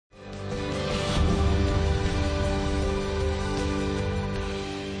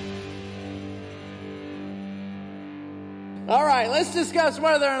All right, let's discuss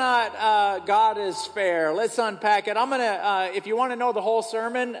whether or not God is fair. Let's unpack it. I'm going to, if you want to know the whole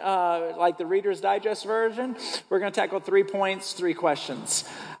sermon, like the Reader's Digest version, we're going to tackle 3 points, 3 questions.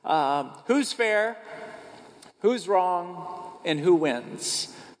 Who's fair? Who's wrong? And who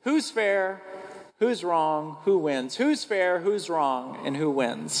wins? Who's fair? Who's wrong? Who wins? Who's fair? Who's wrong? And who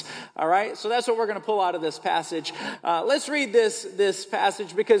wins? All right, so that's what we're going to pull out of this passage. Let's read this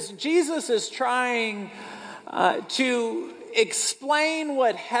passage because Jesus is trying to explain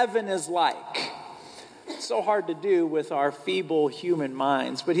what heaven is like. It's so hard to do with our feeble human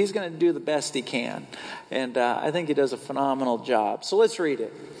minds, but he's going to do the best he can. And I think he does a phenomenal job. So let's read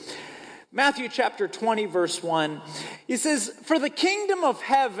it. Matthew chapter 20, verse 1. He says, "For the kingdom of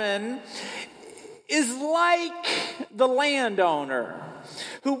heaven is like the landowner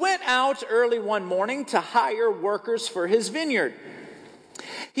who went out early one morning to hire workers for his vineyard.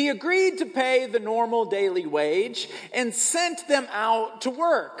 He agreed to pay the normal daily wage and sent them out to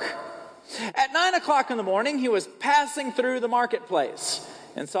work. At 9 o'clock in the morning, he was passing through the marketplace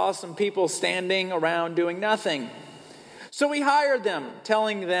and saw some people standing around doing nothing. So he hired them,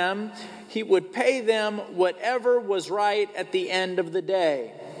 telling them he would pay them whatever was right at the end of the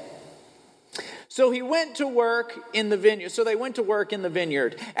day. So he went to work in the vineyard. So they went to work in the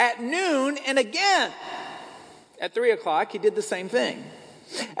vineyard. At noon and again at 3 o'clock, he did the same thing.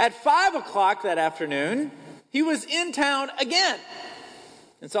 At 5 o'clock that afternoon, he was in town again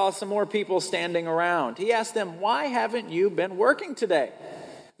and saw some more people standing around. He asked them, 'Why haven't you been working today?'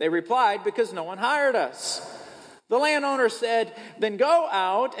 They replied, 'Because no one hired us.' The landowner said, 'Then go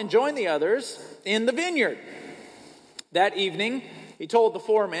out and join the others in the vineyard.' That evening, he told the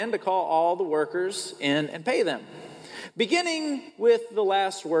foreman to call all the workers in and pay them, beginning with the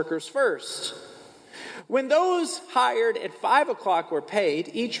last workers first. When those hired at 5 o'clock were paid,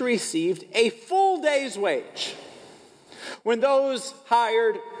 each received a full day's wage. When those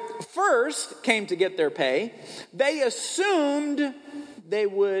hired first came to get their pay, they assumed they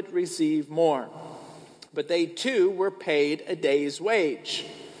would receive more. But they too were paid a day's wage.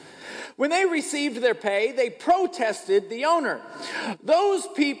 When they received their pay, they protested the owner. 'Those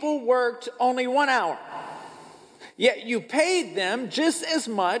people worked only 1 hour. Yet you paid them just as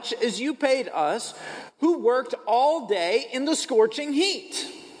much as you paid us, who worked all day in the scorching heat.'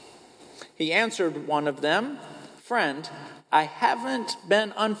 He answered one of them, 'Friend, I haven't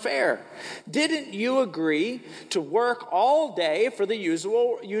been unfair. Didn't you agree to work all day for the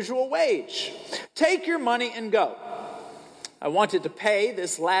usual wage? Take your money and go. I wanted to pay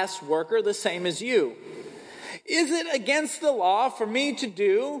this last worker the same as you. Is it against the law for me to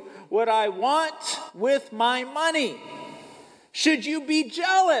do what I want with my money? Should you be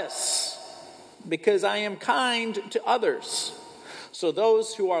jealous because I am kind to others? So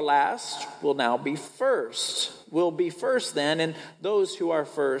those who are last will now be first. Will be first then, and those who are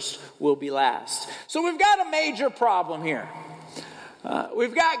first will be last." So we've got a major problem here.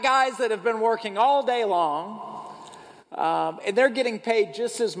 We've got guys that have been working all day long, and they're getting paid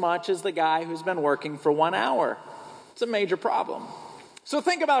just as much as the guy who's been working for 1 hour. It's a major problem. So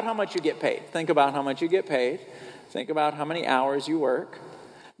think about how much you get paid. Think about how much you get paid. Think about how many hours you work.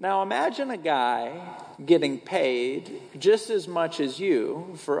 Now imagine a guy getting paid just as much as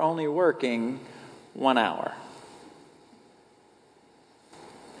you for only working 1 hour.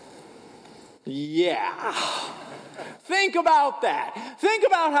 Yeah. Think about that. Think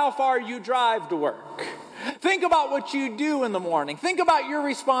about how far you drive to work. Think about what you do in the morning. Think about your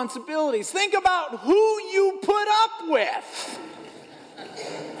responsibilities. Think about who you put up with.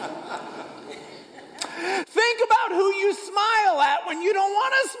 Think about who you smile at when you don't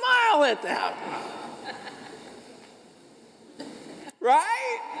want to smile at them.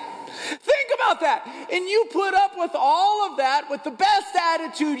 Right? Think about that. And you put up with all of that with the best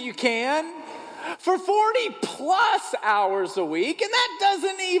attitude you can for 40 plus hours a week, and that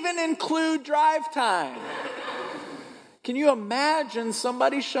doesn't even include drive time. Can you imagine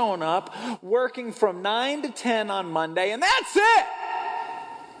somebody showing up, working from 9 to 10 on Monday, and that's it?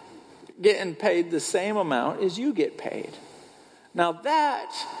 Getting paid the same amount as you get paid. Now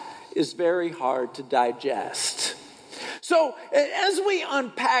that is very hard to digest. So as we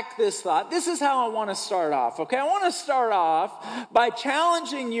unpack this thought, this is how I want to start off, okay? I want to start off by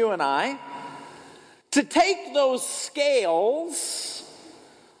challenging you and I to take those scales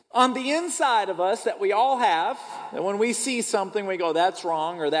on the inside of us that we all have, that when we see something we go, that's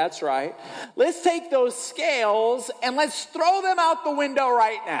wrong or that's right. Let's take those scales and let's throw them out the window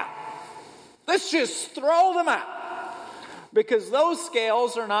right now. Let's just throw them out. Because those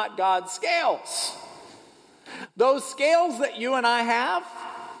scales are not God's scales. Those scales that you and I have,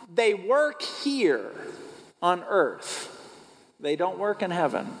 they work here on earth. They don't work in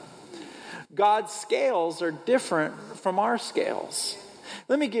heaven. God's scales are different from our scales.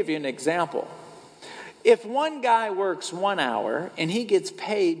 Let me give you an example. If one guy works 1 hour and he gets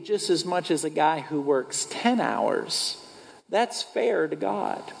paid just as much as a guy who works 10 hours, that's fair to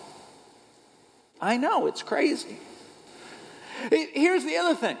God. I know, it's crazy. Here's the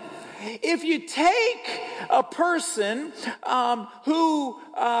other thing. If you take a person who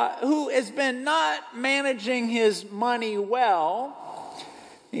has been not managing his money well,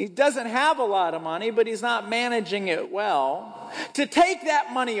 he doesn't have a lot of money, but he's not managing it well, to take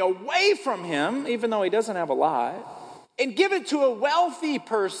that money away from him, even though he doesn't have a lot, and give it to a wealthy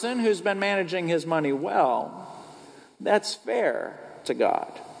person who's been managing his money well, that's fair to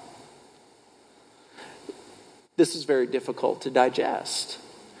God. This is very difficult to digest.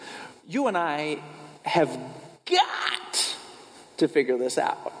 You and I have got to figure this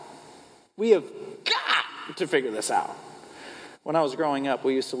out. We have got to figure this out. When I was growing up,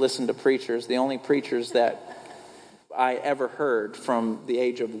 we used to listen to preachers. The only preachers that I ever heard from the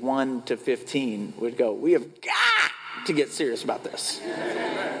age of 1 to 15 would go, "We have got to get serious about this."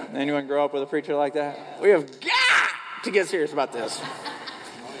 Anyone grow up with a preacher like that? We have got to get serious about this.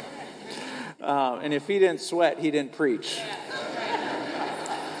 And if he didn't sweat, he didn't preach.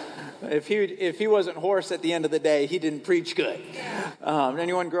 If he wasn't hoarse at the end of the day, he didn't preach good.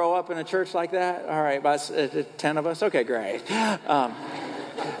 Anyone grow up in a church like that? All right, about 10 of us? Okay, great.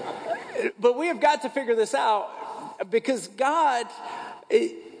 But we have got to figure this out because God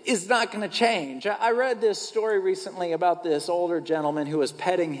is not going to change. I read this story recently about this older gentleman who was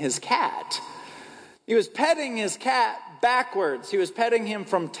petting his cat. He was petting his cat backwards. He was petting him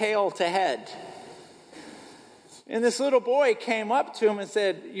from tail to head. And this little boy came up to him and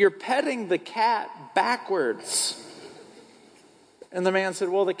said, "You're petting the cat backwards." And the man said,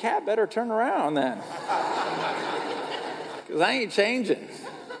 "Well, the cat better turn around then. Because I ain't changing.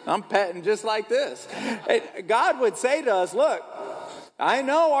 I'm petting just like this." God would say to us, "Look, I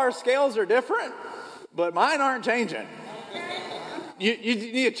know our scales are different, but mine aren't changing. You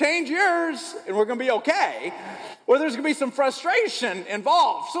need to change yours, and we're going to be okay. Or there's going to be some frustration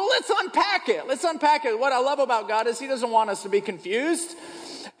involved. So let's unpack it. What I love about God is he doesn't want us to be confused.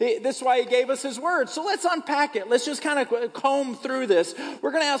 This is why he gave us his word. So let's unpack it. Let's just kind of comb through this.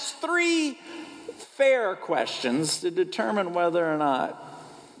 We're going to ask 3 fair questions to determine whether or not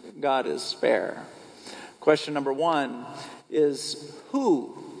God is fair. Question number 1 is,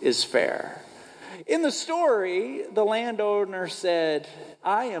 who is fair? In the story, the landowner said,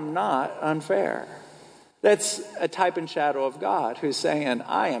 "I am not unfair." That's a type and shadow of God who's saying,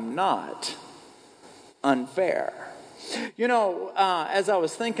 "I am not unfair." You know, as I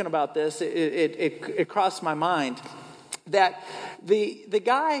was thinking about this, it crossed my mind that the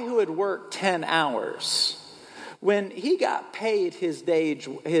guy who had worked 10 hours, when he got paid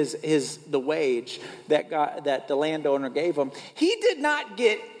the wage that the landowner gave him, he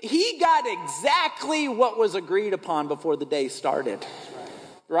got exactly what was agreed upon before the day started.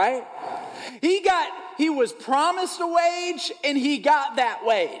 Right? He was promised a wage and he got that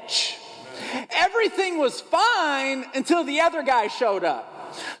wage. Everything was fine until the other guy showed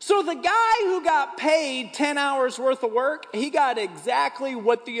up. So the guy who got paid 10 hours worth of work, he got exactly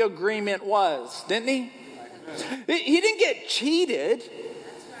what the agreement was, didn't he? He didn't get cheated.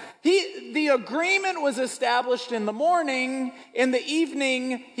 The agreement was established in the morning. In the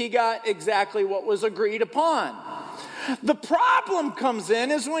evening, he got exactly what was agreed upon. The problem comes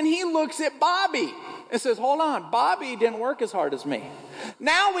in is when he looks at Bobby and says, "Hold on, Bobby didn't work as hard as me."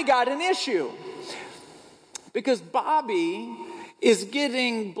 Now we got an issue because Bobby is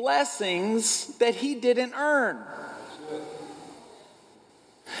getting blessings that he didn't earn.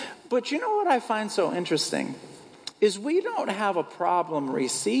 But you know what I find so interesting is we don't have a problem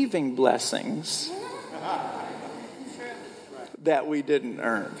receiving blessings that we didn't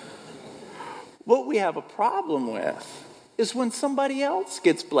earn. What we have a problem with is when somebody else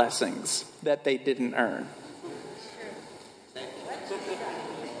gets blessings that they didn't earn.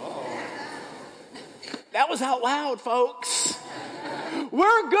 That was out loud, folks.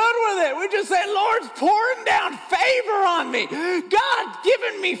 We're good with it. We just say, "Lord's pouring down favor on me. God's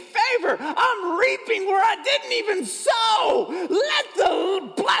giving me favor. I'm reaping where I didn't even sow. Let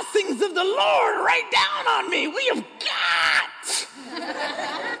the blessings of the Lord rain down on me." We have got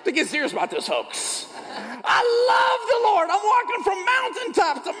to get serious about this, folks. I love the Lord. I'm walking from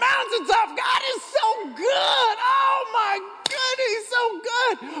mountaintop to mountaintop. God is so good. Oh my goodness, he's so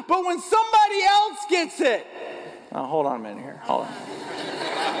good. But when somebody else gets it, hold on a minute here. Hold on.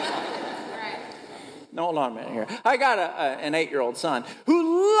 No, hold on a minute here. I got an 8-year-old son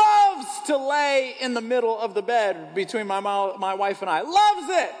who loves loves to lay in the middle of the bed between my wife and I. Loves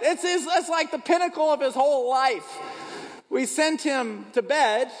it. It's like the pinnacle of his whole life. We sent him to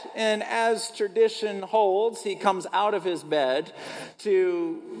bed, and as tradition holds, he comes out of his bed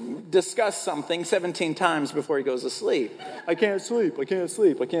to discuss something 17 times before he goes to sleep. I can't sleep, I can't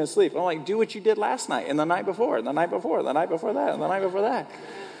sleep, I can't sleep. I'm like, do what you did last night, and the night before, and the night before, and the night before that, and the night before that.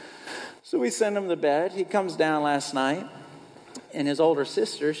 So we send him to bed. He comes down last night, and his older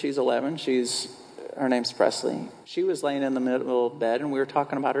sister, she's 11, her name's Presley. She was laying in the middle of bed, and we were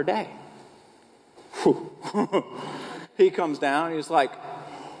talking about her day. He comes down, he's like,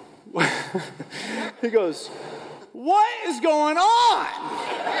 he goes, what is going on?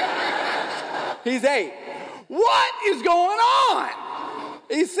 He's 8. What is going on?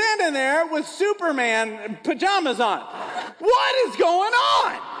 He's sitting there with Superman pajamas on. What is going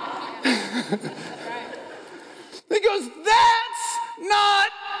on? He goes, that's not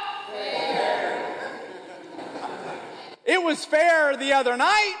fair. It was fair the other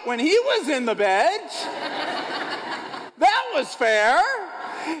night when he was in the bed. That was fair.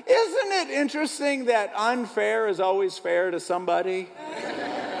 Isn't it interesting that unfair is always fair to somebody?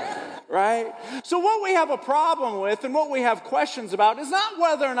 Right? So what we have a problem with and what we have questions about is not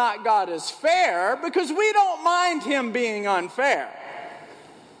whether or not God is fair, because we don't mind him being unfair.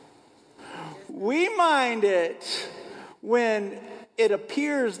 We mind it when it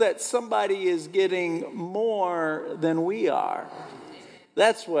appears that somebody is getting more than we are.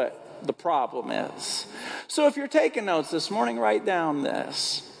 That's what the problem is. So if you're taking notes this morning, write down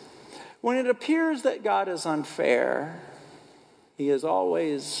this. When it appears that God is unfair, he is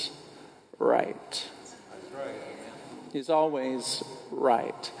always right. He's always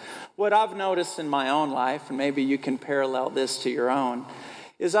right. What I've noticed in my own life, and maybe you can parallel this to your own,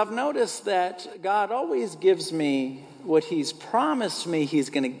 is I've noticed that God always gives me what he's promised me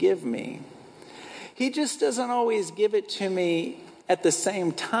he's going to give me. He just doesn't always give it to me at the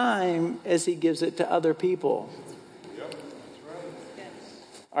same time as he gives it to other people. Yep, that's right.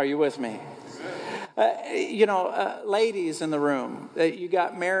 Are you with me? Ladies in the room, you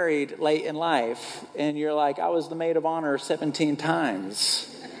got married late in life, and you're like, I was the maid of honor 17 times.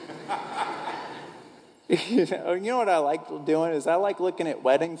 You know what I like doing is I like looking at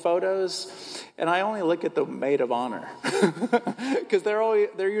wedding photos, and I only look at the maid of honor because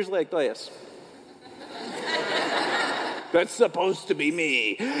they're usually like this. That's supposed to be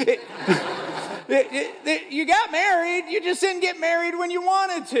me. You got married, you just didn't get married when you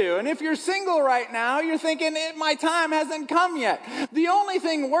wanted to. And if you're single right now, you're thinking, my time hasn't come yet. The only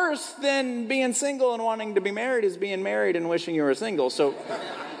thing worse than being single and wanting to be married is being married and wishing you were single. So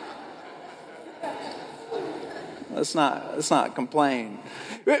let's not complain.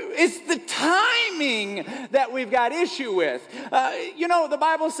 It's the timing that we've got issue with. The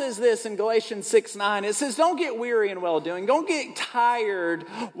Bible says this in Galatians 6:9. It says, don't get weary in well-doing. Don't get tired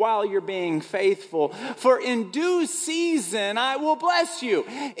while you're being faithful. For in due season, I will bless you.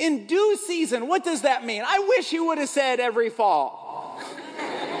 In due season, what does that mean? I wish he would have said every fall.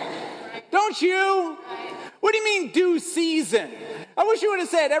 Don't you? What do you mean due season? I wish he would have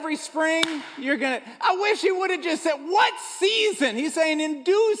said every spring I wish he would have just said what season? He's saying in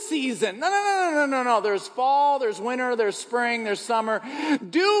due season. No. There's fall, there's winter, there's spring, there's summer.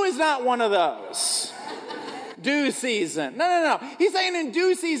 Due is not one of those. Due season. No. He's saying in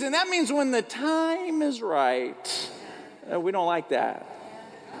due season. That means when the time is right. We don't like that.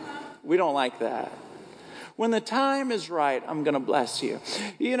 We don't like that. When the time is right, I'm going to bless you.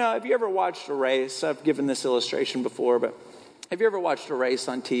 Have you ever watched a race? I've given this illustration before, but have you ever watched a race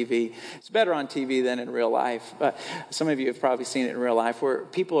on TV? It's better on TV than in real life, but some of you have probably seen it in real life where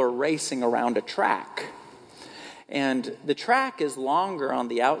people are racing around a track. And the track is longer on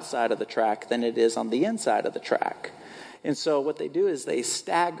the outside of the track than it is on the inside of the track. And so what they do is they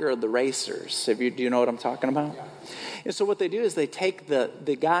stagger the racers. Do you know what I'm talking about? Yeah. And so what they do is they take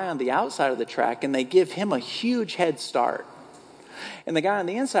the guy on the outside of the track and they give him a huge head start. And the guy on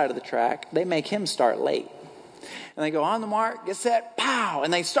the inside of the track, they make him start late. And they go on the mark, get set, pow,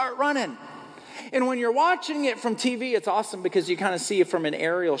 and they start running. And when you're watching it from TV, it's awesome because you kind of see it from an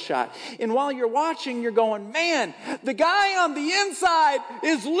aerial shot. And while you're watching, you're going, man, the guy on the inside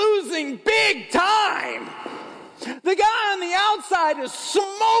is losing big time. The guy on the outside is smoke.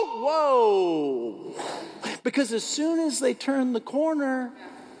 Whoa. Because as soon as they turn the corner,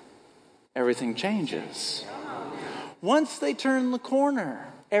 everything changes. Once they turn the corner,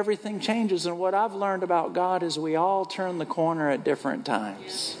 everything changes. And what I've learned about God is we all turn the corner at different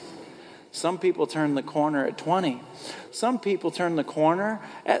times. Some people turn the corner at 20. Some people turn the corner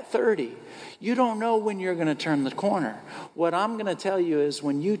at 30. You don't know when you're going to turn the corner. What I'm going to tell you is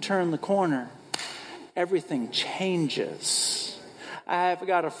when you turn the corner, everything changes. I've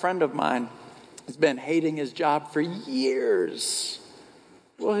got a friend of mine who's been hating his job for years.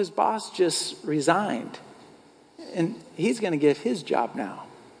 Well, his boss just resigned, and he's going to get his job now.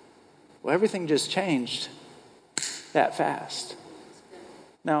 Well, everything just changed that fast.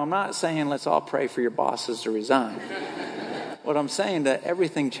 Now, I'm not saying let's all pray for your bosses to resign. What I'm saying that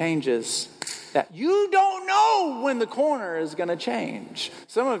everything changes, that you don't know when the corner is going to change.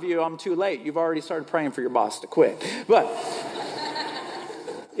 Some of you, I'm too late. You've already started praying for your boss to quit. But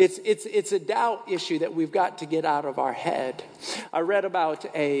it's a doubt issue that we've got to get out of our head. I read about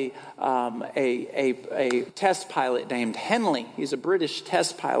a test pilot named Henley. He's a British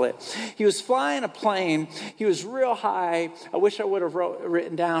test pilot. He was flying a plane. He was real high. I wish I would have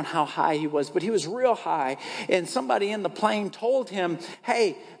written down how high he was, but he was real high. And somebody in the plane told him,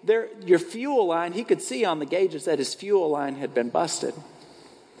 hey, your fuel line, he could see on the gauges that his fuel line had been busted.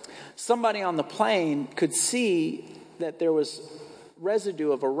 Somebody on the plane could see that there was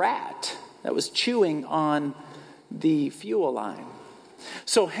residue of a rat that was chewing on the fuel line.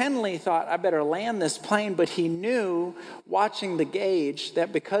 So Henley thought, I better land this plane, but he knew, watching the gauge,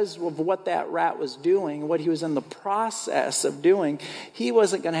 that because of what that rat was doing, what he was in the process of doing, he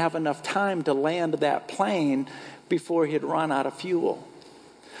wasn't going to have enough time to land that plane before he had run out of fuel.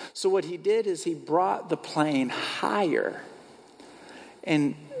 So what he did is he brought the plane higher,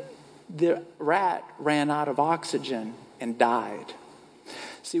 and the rat ran out of oxygen and died.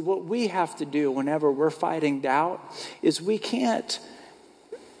 See, what we have to do whenever we're fighting doubt is we can't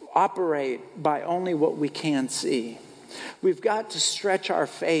operate by only what we can see. We've got to stretch our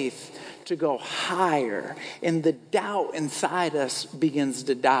faith to go higher, and the doubt inside us begins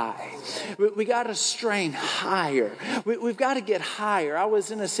to die. We got to strain higher. We've got to get higher. I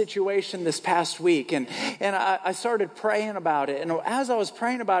was in a situation this past week, and I started praying about it. And as I was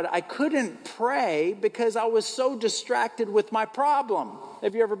praying about it, I couldn't pray because I was so distracted with my problem.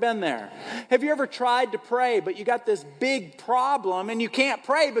 Have you ever been there? Have you ever tried to pray, but you got this big problem and you can't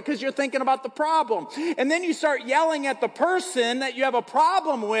pray because you're thinking about the problem? And then you start yelling at the person that you have a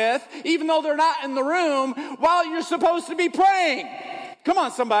problem with, even though they're not in the room, while you're supposed to be praying. Come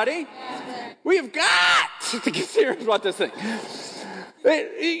on, somebody. We've got to get serious about this thing.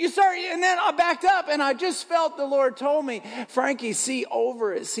 You start, and then I backed up, and I just felt the Lord told me, Frankie, see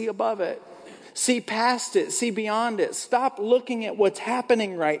over it, see above it. See past it, see beyond it. Stop looking at what's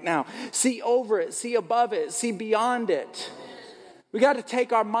happening right now. See over it, see above it, see beyond it. We got to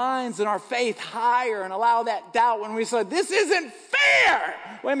take our minds and our faith higher and allow that doubt when we say, this isn't fair.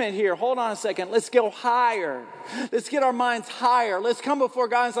 Wait a minute here, hold on a second. Let's go higher. Let's get our minds higher. Let's come before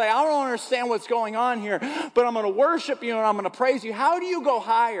God and say, I don't understand what's going on here, but I'm going to worship you and I'm going to praise you. How do you go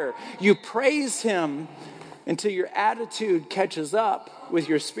higher? You praise Him until your attitude catches up with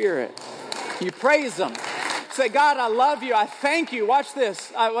your spirit. You praise Him. Say, God, I love you. I thank you. Watch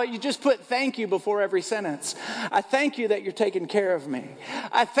this. You just put thank you before every sentence. I thank you that you're taking care of me.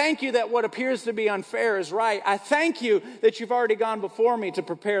 I thank you that what appears to be unfair is right. I thank you that you've already gone before me to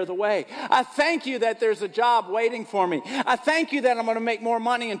prepare the way. I thank you that there's a job waiting for me. I thank you that I'm going to make more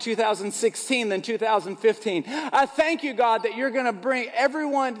money in 2016 than 2015. I thank you, God, that you're going to bring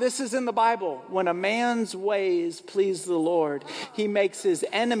everyone, this is in the Bible, when a man's ways please the Lord, he makes his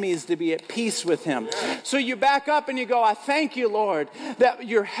enemies to be at peace with him. So you back up and you go, I thank you, Lord, that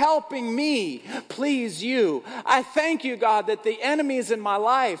you're helping me please you. I thank you, God, that the enemies in my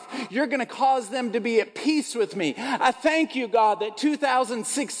life, you're going to cause them to be at peace with me. I thank you, God, that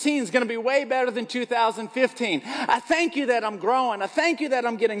 2016 is going to be way better than 2015. I thank you that I'm growing. I thank you that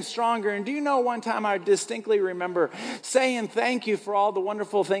I'm getting stronger. And do you know, one time I distinctly remember saying thank you for all the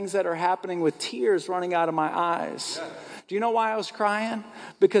wonderful things that are happening with tears running out of my eyes. Yeah. Do you know why I was crying?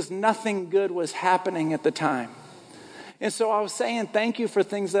 Because nothing good was happening at the time. And so I was saying thank you for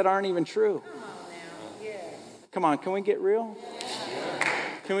things that aren't even true. Come on, can we get real?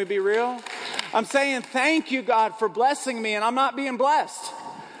 Can we be real? I'm saying thank you, God, for blessing me, and I'm not being blessed.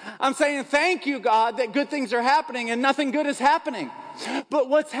 I'm saying thank you, God, that good things are happening and nothing good is happening. But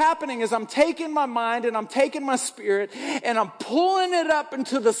what's happening is I'm taking my mind and I'm taking my spirit and I'm pulling it up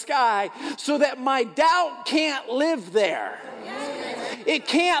into the sky so that my doubt can't live there. It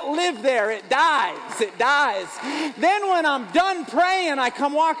can't live there. It dies. It dies. Then when I'm done praying, I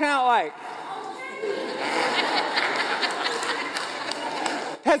come walking out like,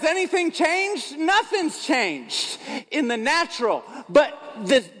 has anything changed? Nothing's changed in the natural. But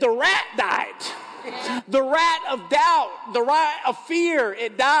the rat died. The rat of doubt, the rat of fear,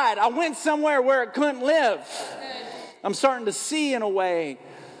 it died. I went somewhere where it couldn't live. I'm starting to see in a way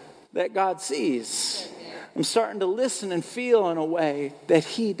that God sees. I'm starting to listen and feel in a way that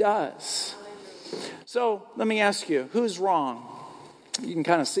He does. So let me ask you, who's wrong? You can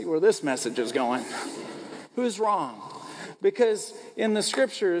kind of see where this message is going. Who's wrong? Because in the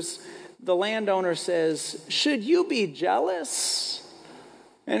scriptures, the landowner says, should you be jealous?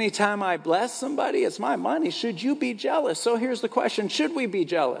 Anytime I bless somebody, it's my money. Should you be jealous? So here's the question, should we be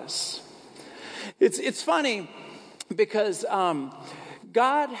jealous? It's funny because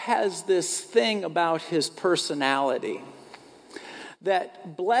God has this thing about His personality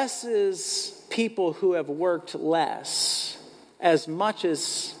that blesses people who have worked less as much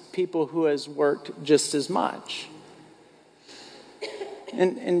as people who has worked just as much.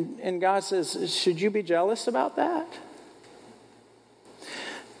 And God says, should you be jealous about that?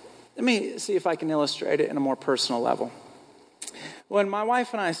 Let me see if I can illustrate it in a more personal level. When my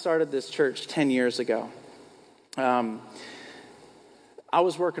wife and I started this church 10 years ago, I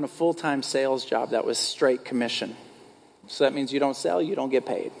was working a full-time sales job that was straight commission. So that means you don't sell, you don't get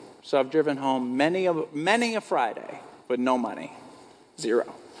paid. So I've driven home many a Friday with no money. Zero.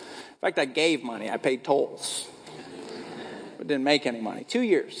 In fact, I gave money. I paid tolls. But didn't make any money. 2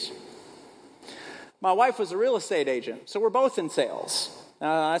 years. My wife was a real estate agent, so we're both in sales.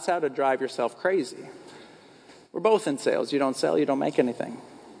 That's how to drive yourself crazy. We're both in sales. You don't sell, you don't make anything.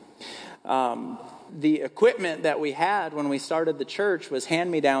 The equipment that we had when we started the church was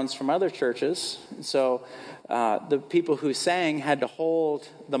hand-me-downs from other churches. So the people who sang had to hold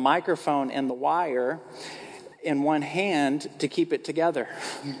the microphone and the wire in one hand to keep it together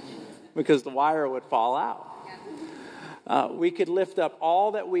because the wire would fall out. We could lift up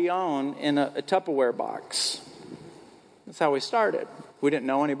all that we own in a Tupperware box. That's how we started. We didn't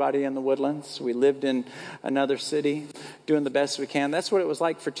know anybody in the Woodlands. We lived in another city, doing the best we can. That's what it was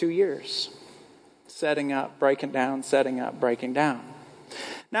like for 2 years. Setting up, breaking down, setting up, breaking down.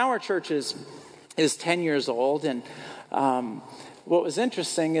 Now our church is 10 years old, and what was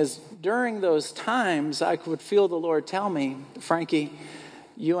interesting is during those times, I would feel the Lord tell me, Frankie,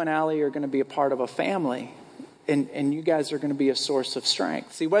 you and Allie are going to be a part of a family, and you guys are going to be a source of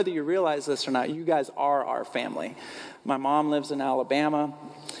strength. See, whether you realize this or not, you guys are our family. My mom lives in Alabama.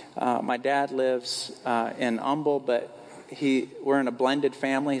 My dad lives in Humble, but we're in a blended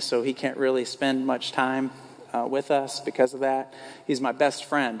family, so he can't really spend much time with us because of that. He's my best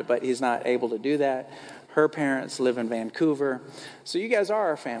friend, but he's not able to do that. Her parents live in Vancouver. So you guys are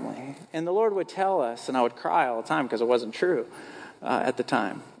our family. And the Lord would tell us, and I would cry all the time because it wasn't true at the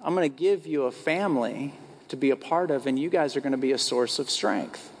time, I'm going to give you a family to be a part of, and you guys are going to be a source of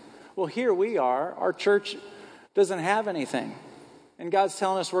strength. Well, here we are. Our church doesn't have anything. And God's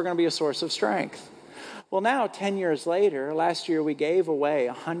telling us we're going to be a source of strength. Well, now, 10 years later, last year we gave away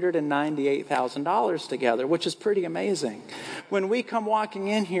 $198,000 together, which is pretty amazing. When we come walking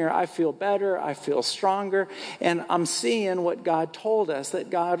in here, I feel better, I feel stronger, and I'm seeing what God told us, that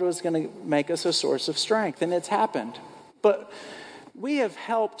God was going to make us a source of strength, and it's happened. But we have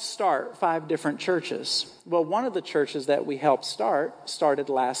helped start 5 different churches. Well, one of the churches that we helped started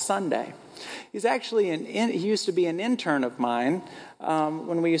last Sunday. He's actually he used to be an intern of mine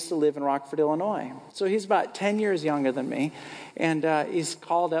when we used to live in Rockford, Illinois. So he's about 10 years younger than me. And he's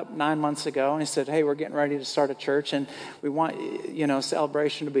called up 9 months ago and he said, hey, we're getting ready to start a church and we want,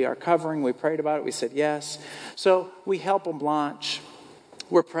 celebration to be our covering. We prayed about it. We said yes. So we help him launch.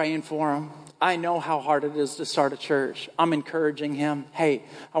 We're praying for him. I know how hard it is to start a church. I'm encouraging him. Hey,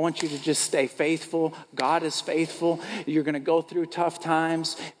 I want you to just stay faithful. God is faithful. You're going to go through tough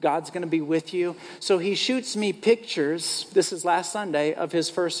times. God's going to be with you. So he shoots me pictures, this is last Sunday, of his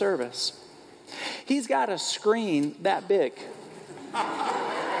first service. He's got a screen that big.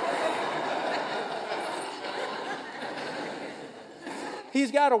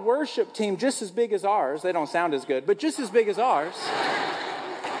 He's got a worship team just as big as ours. They don't sound as good, but just as big as ours.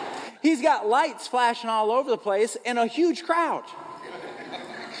 He's got lights flashing all over the place and a huge crowd.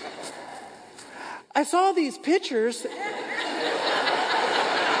 I saw these pictures.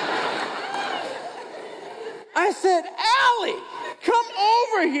 I said, Allie, come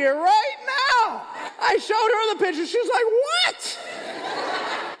over here right now. I showed her the picture. She was like, what?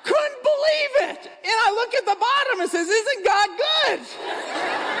 Couldn't believe it. And I look at the bottom and says, isn't God good?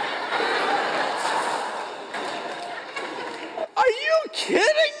 Are you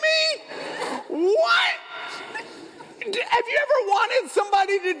kidding me? What? Have you ever wanted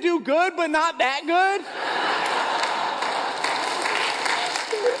somebody to do good but not that good?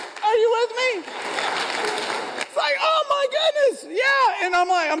 Are you with me? It's like, oh my goodness, yeah. And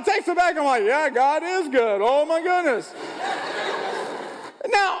I'm texting back. I'm like, yeah, God is good. Oh my goodness.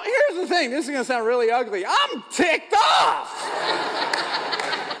 Now, here's the thing. This is going to sound really ugly. I'm ticked off.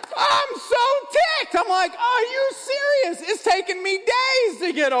 I'm so ticked. I'm like, are you serious? It's taken me days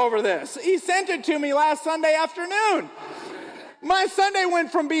to get over this. He sent it to me last Sunday afternoon. My Sunday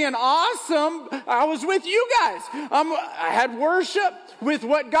went from being awesome. I was with you guys. I had worship with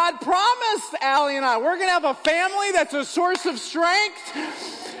what God promised Allie and I. We're going to have a family that's a source of strength.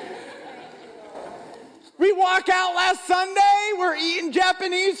 We walk out last Sunday. We're eating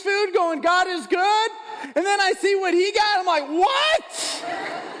Japanese food going, God is good. And then I see what he got. I'm like, what?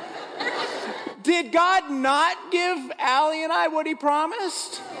 Did God not give Allie and I what he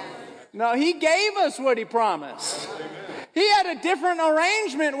promised? No, he gave us what he promised. He had a different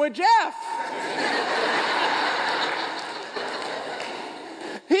arrangement with Jeff.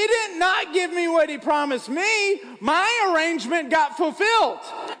 He did not give me what he promised me. My arrangement got fulfilled.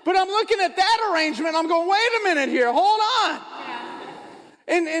 But I'm looking at that arrangement. I'm going, wait a minute here. Hold on.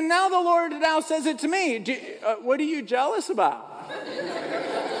 And now the Lord now says it to me. What are you jealous about?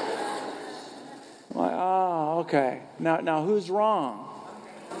 I'm like, oh, okay. Now who's wrong?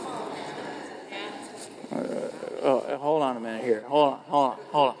 Hold on a minute here. Hold on.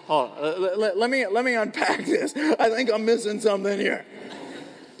 Let me unpack this. I think I'm missing something here.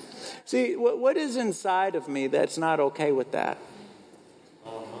 See, what is inside of me that's not okay with that?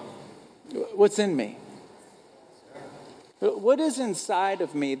 What's in me? What is inside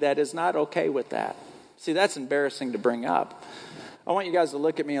of me that is not okay with that? See, that's embarrassing to bring up. I want you guys to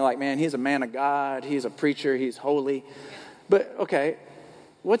look at me like, man, he's a man of God. He's a preacher. He's holy. But, okay,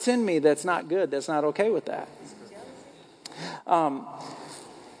 what's in me that's not good, that's not okay with that? I've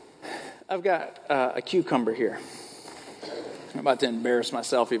got a cucumber here. I'm about to embarrass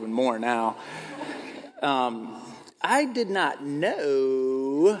myself even more now. I did not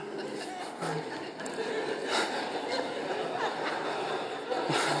know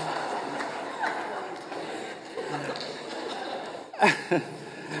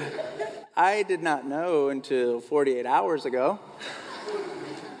I did not know until 48 hours ago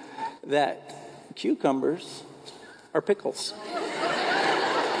that cucumbers are pickles.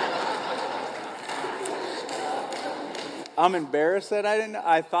 I'm embarrassed that I didn't.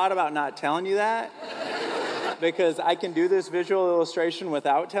 I thought about not telling you that because I can do this visual illustration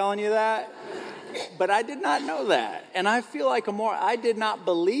without telling you that. But I did not know that. And I feel like I did not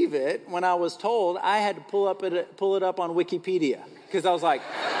believe it when I was told. I had to pull it up on Wikipedia because I was like,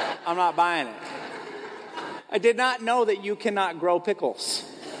 I'm not buying it. I did not know that you cannot grow pickles.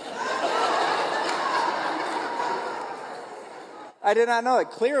 I did not know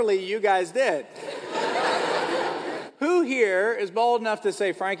it. Clearly, you guys did. Who here is bold enough to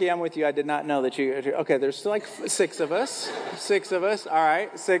say, Frankie, I'm with you. I did not know that you... Okay, there's like six of us. All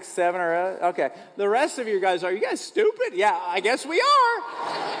right, 6, 7, or... Okay. The rest of you guys, are you guys stupid? Yeah, I guess we are.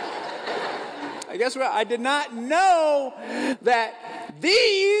 I did not know that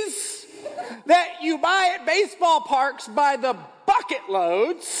these that you buy at baseball parks by the bucket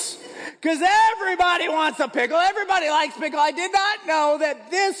loads, because everybody wants a pickle. Everybody likes pickle. I did not know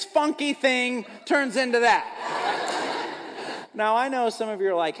that this funky thing turns into that. Now, I know some of you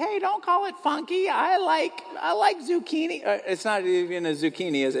are like, hey, don't call it funky. I like zucchini. It's not even a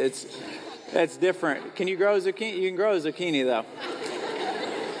zucchini, is it? It's different. Can you grow a zucchini? You can grow a zucchini, though.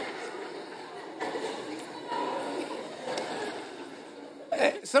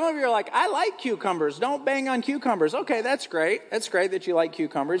 Some of you are like, I like cucumbers. Don't bang on cucumbers. Okay, that's great. That's great that you like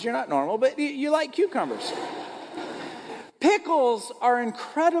cucumbers. You're not normal, but you like cucumbers. Pickles are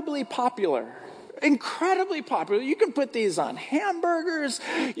incredibly popular. Incredibly popular. You can put these on hamburgers.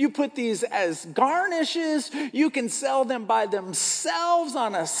 You put these as garnishes. You can sell them by themselves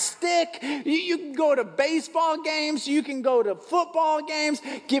on a stick. You can go to baseball games. You can go to football games.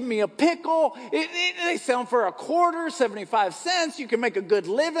 Give me a pickle. They sell them for $0.25, 75 cents. You can make a good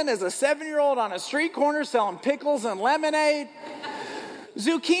living as a 7-year-old on a street corner selling pickles and lemonade.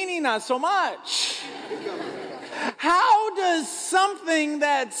 Zucchini, not so much. How does something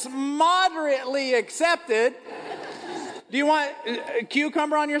that's moderately accepted... Do you want a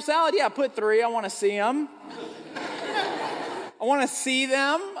cucumber on your salad? Yeah, put 3. I want to see them. I want to see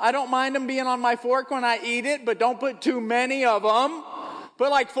them. I don't mind them being on my fork when I eat it, but don't put too many of them.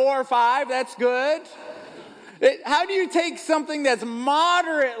 Put like 4 or 5. That's good. How do you take something that's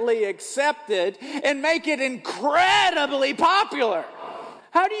moderately accepted and make it incredibly popular?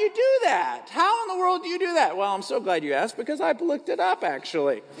 How do you do that? How in the world do you do that? Well, I'm so glad you asked because I've looked it up,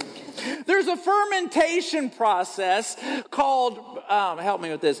 actually. There's a fermentation process called, help me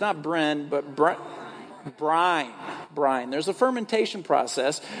with this, not brine. brine. There's a fermentation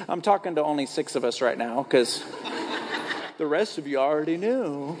process. I'm talking to only 6 of us right now because the rest of you already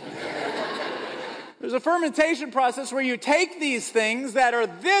knew. There's a fermentation process where you take these things that are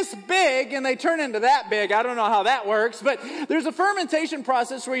this big and they turn into that big. I don't know how that works, but there's a fermentation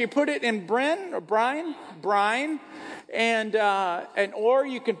process where you put it in brine, and or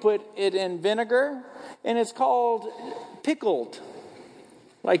you can put it in vinegar, and it's called pickled.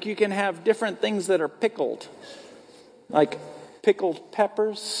 Like you can have different things that are pickled, like pickled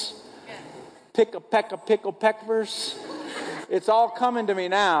peppers, pickled peppers. It's all coming to me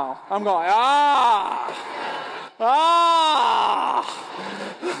now. I'm going,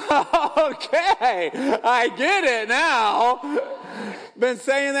 okay, I get it now. Been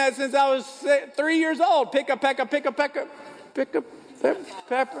saying that since I was 3 years old. Pick a pepper.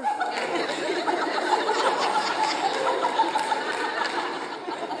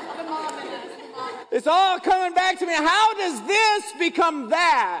 It's all coming back to me. How does this become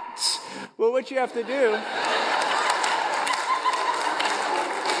that? Well, what you have to do...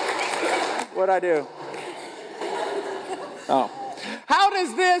 What'd I do? Oh. How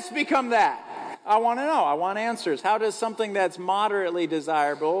does this become that? I want to know. I want answers. How does something that's moderately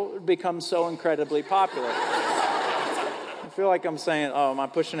desirable become so incredibly popular? I feel like I'm saying, am I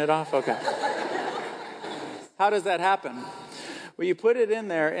pushing it off? Okay. How does that happen? Well, you put it in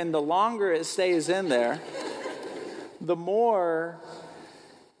there, and the longer it stays in there, the more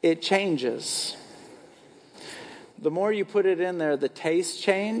it changes. The more you put it in there, the taste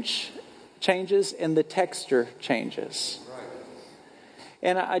changes and the texture changes. Right.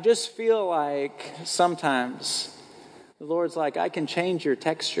 And I just feel like sometimes the Lord's like, I can change your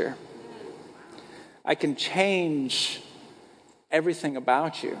texture. I can change everything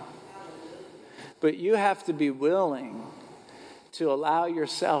about you. But you have to be willing to allow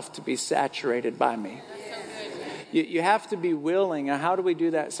yourself to be saturated by me. You have to be willing. And how do we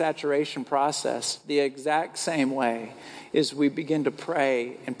do that saturation process? The exact same way is we begin to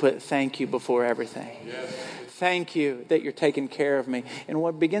pray and put thank you before everything. Yes. Thank you that you're taking care of me. And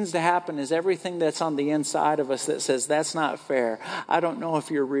what begins to happen is everything that's on the inside of us that says, that's not fair. I don't know if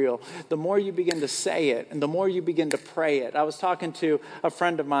you're real. The more you begin to say it and the more you begin to pray it. I was talking to a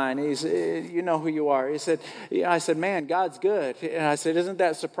friend of mine. You know who you are. He said, I said, man, God's good. And I said, isn't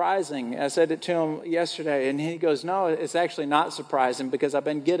that surprising? I said it to him yesterday. And he goes, no, it's actually not surprising because I've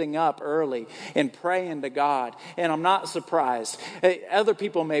been getting up early and praying to God. And I'm not surprised. Other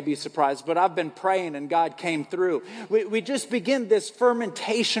people may be surprised, but I've been praying and God came through. We just begin this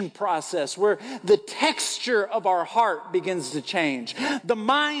fermentation process where the texture of our heart begins to change. The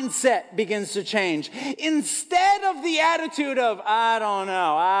mindset begins to change. Instead of the attitude of, I don't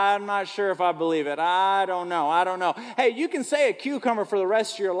know, I'm not sure if I believe it, I don't know. Hey, you can say a cucumber for the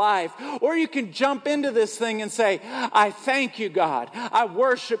rest of your life, or you can jump into this thing and say, I thank you, God. I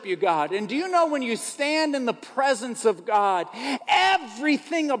worship you, God. And do you know when you stand in the presence of God,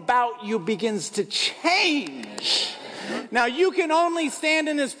 everything about you begins to change. Now, you can only stand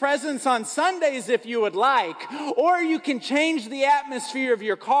in His presence on Sundays if you would like, or you can change the atmosphere of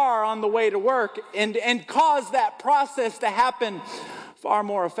your car on the way to work and cause that process to happen far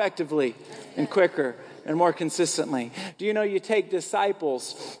more effectively and quicker and more consistently. Do you know you take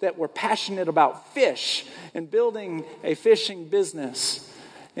disciples that were passionate about fish and building a fishing business,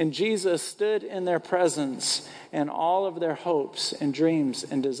 and Jesus stood in their presence and all of their hopes and dreams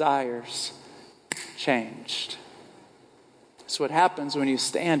and desires changed. That's what happens when you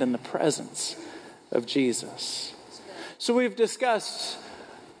stand in the presence of Jesus. So we've discussed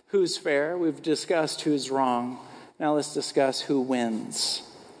who's fair. We've discussed who's wrong. Now let's discuss who wins.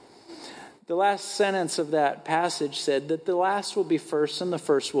 The last sentence of that passage said that the last will be first and the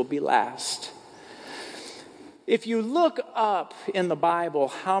first will be last. If you look up in the Bible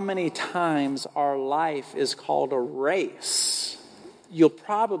how many times our life is called a race, you'll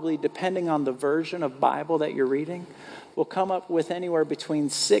probably, depending on the version of Bible that you're reading, will come up with anywhere between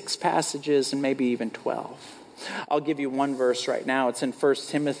 6 passages and maybe even 12. I'll give you one verse right now. It's in 1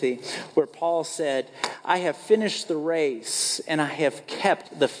 Timothy where Paul said, I have finished the race and I have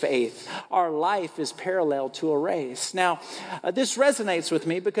kept the faith. Our life is parallel to a race. Now, this resonates with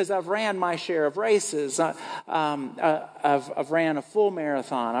me because I've ran my share of races. I've ran a full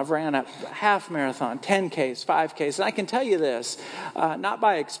marathon. I've ran a half marathon, 10Ks, 5Ks. And I can tell you this, not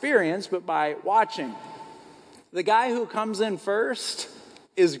by experience, but by watching. The guy who comes in first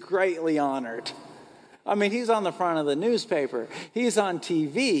is greatly honored. I mean, he's on the front of the newspaper. He's on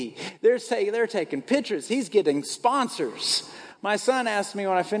TV. They're taking pictures. He's getting sponsors. My son asked me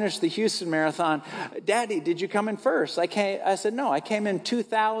when I finished the Houston Marathon, Daddy, did you come in first? I said, no, I came in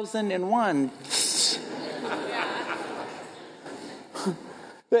 2001.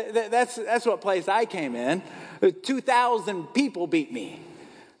 That's what place I came in. 2,000 people beat me.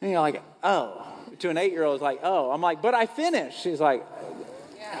 And you're like, oh. To an 8-year-old, it's like, oh. I'm like, but I finished. She's like,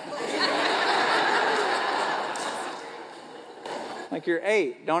 like, you're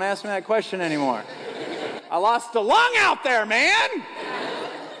 8. Don't ask me that question anymore. I lost a lung out there, man.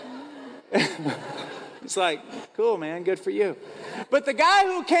 It's like, cool, man, good for you. But the guy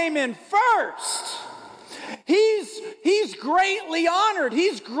who came in first, he's greatly honored.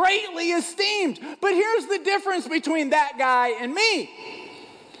 He's greatly esteemed. But here's the difference between that guy and me.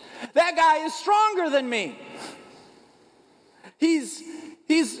 That guy is stronger than me. He's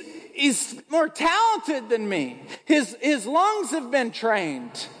more talented than me. His lungs have been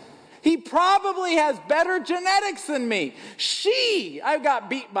trained. He probably has better genetics than me. I got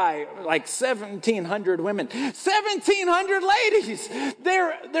beat by like 1,700 women. 1,700 ladies.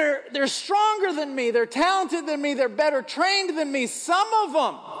 They're stronger than me. They're talented than me. They're better trained than me. Some of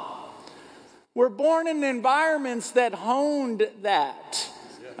them were born in environments that honed that.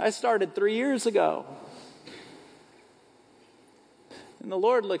 I started 3 years ago. And the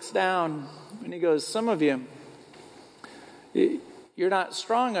Lord looks down and he goes, some of you, you're not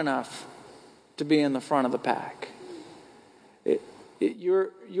strong enough to be in the front of the pack.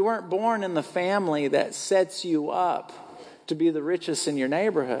 You weren't born in the family that sets you up to be the richest in your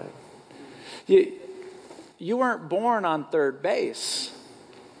neighborhood. You weren't born on third base.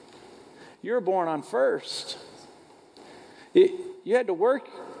 You were born on first. You had to work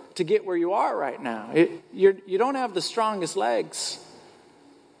to get where you are right now. You don't have the strongest legs.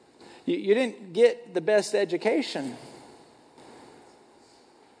 You didn't get the best education.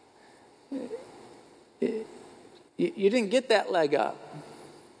 You didn't get that leg up.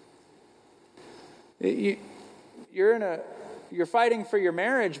 You're fighting for your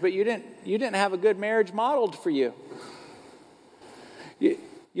marriage, but you didn't have a good marriage modeled for you. You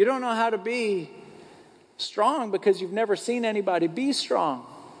don't know how to be strong because you've never seen anybody be strong.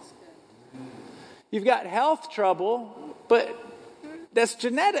 You've got health trouble, but that's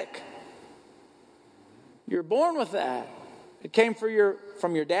genetic. You're born with that. It came from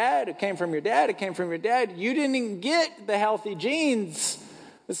your dad. It came from your dad. It came from your dad. You didn't even get the healthy genes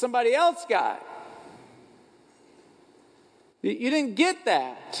that somebody else got. You didn't get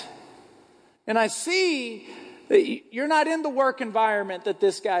that. And I see that you're not in the work environment that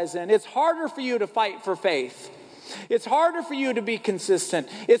this guy's in. It's harder for you to fight for faith. It's harder for you to be consistent.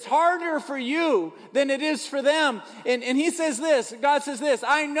 It's harder for you than it is for them. And he says this, God says this,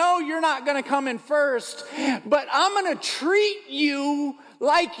 I know you're not going to come in first, but I'm going to treat you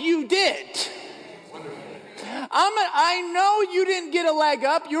like you did. I know you didn't get a leg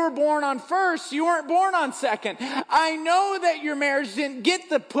up. You were born on first. You weren't born on second. I know that your marriage didn't get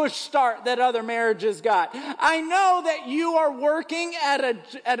the push start that other marriages got. I know that you are working at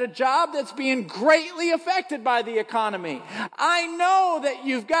a job that's being greatly affected by the economy. I know that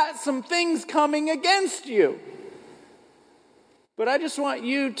you've got some things coming against you. But I just want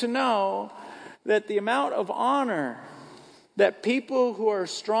you to know that the amount of honor that people who are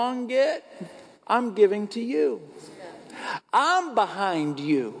strong get, I'm giving to you. I'm behind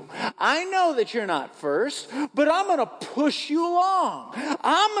you. I know that you're not first, but I'm going to push you along.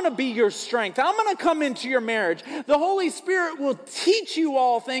 I'm going to be your strength. I'm going to come into your marriage. The Holy Spirit will teach you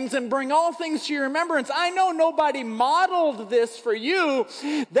all things and bring all things to your remembrance. I know nobody modeled this for you.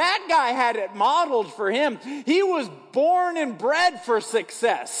 That guy had it modeled for him. He was born and bred for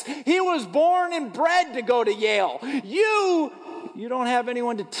success. He was born and bred to go to Yale. You don't have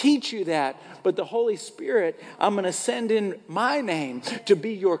anyone to teach you that. But the Holy Spirit, I'm going to send in my name to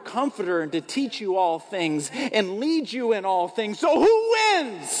be your comforter and to teach you all things and lead you in all things. So who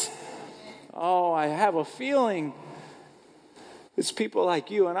wins? Oh, I have a feeling it's people like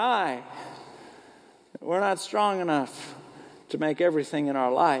you and I. We're not strong enough to make everything in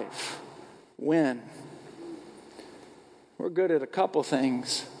our life win. We're good at a couple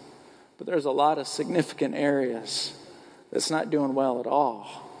things, but there's a lot of significant areas that's not doing well at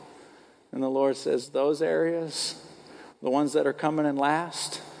all. And the Lord says, those areas, the ones that are coming in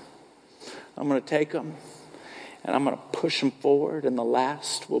last, I'm going to take them and I'm going to push them forward, and the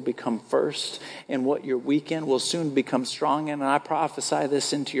last will become first, and what you're weak in will soon become strong in. And I prophesy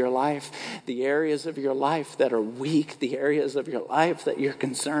this into your life. The areas of your life that are weak, the areas of your life that you're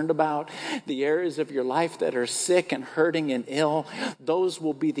concerned about, the areas of your life that are sick and hurting and ill, those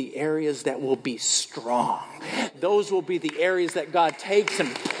will be the areas that will be strong. Those will be the areas that God takes and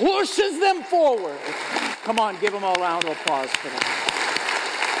pushes them forward. Come on, give them a round of applause for that.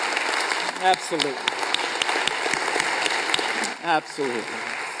 Absolutely. Absolutely.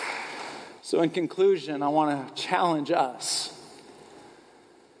 So in conclusion, I want to challenge us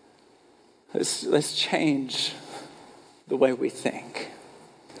Let's change the way we think.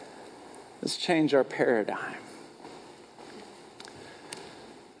 Let's change our paradigm.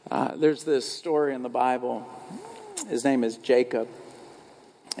 There's this story in the Bible. His name is Jacob.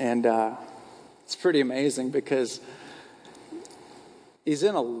 And it's pretty amazing because he's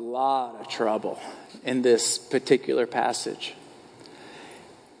in a lot of trouble in this particular passage.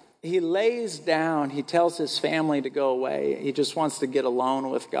 He lays down, he tells his family to go away. He just wants to get alone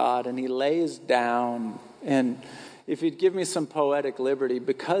with God. And he lays down. And if you'd give me some poetic liberty,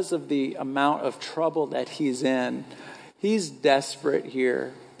 because of the amount of trouble that he's in, he's desperate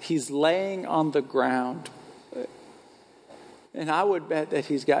here. He's laying on the ground. And I would bet that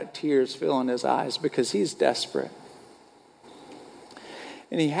he's got tears filling his eyes because he's desperate.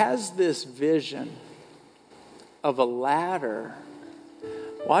 And he has this vision of a ladder.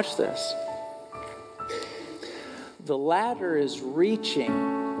 Watch this. The ladder is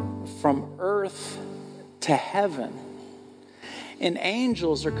reaching from earth to heaven. And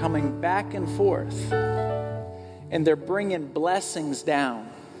angels are coming back and forth. And they're bringing blessings down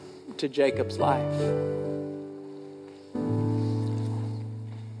to Jacob's life.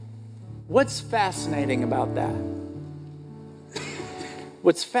 What's fascinating about that?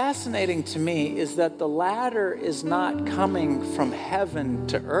 What's fascinating to me is that the ladder is not coming from heaven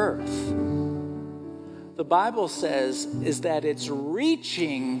to earth. The Bible says is that it's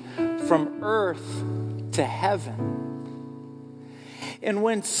reaching from earth to heaven. And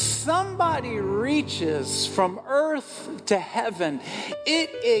when somebody reaches from earth to heaven, it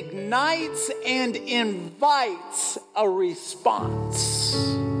ignites and invites a response.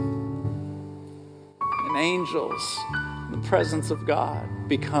 And angels, the presence of God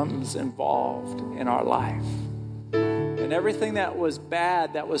becomes involved in our life. And everything that was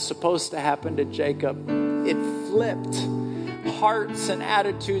bad that was supposed to happen to Jacob, it flipped. Hearts and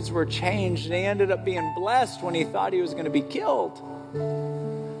attitudes were changed, and he ended up being blessed when he thought he was going to be killed.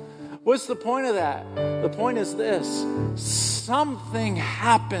 What's the point of that? The point is this: something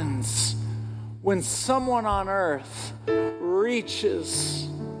happens when someone on earth reaches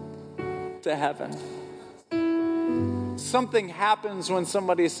to heaven. Something happens when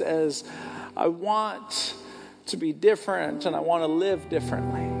somebody says, I want to be different and I want to live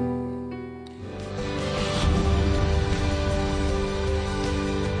differently.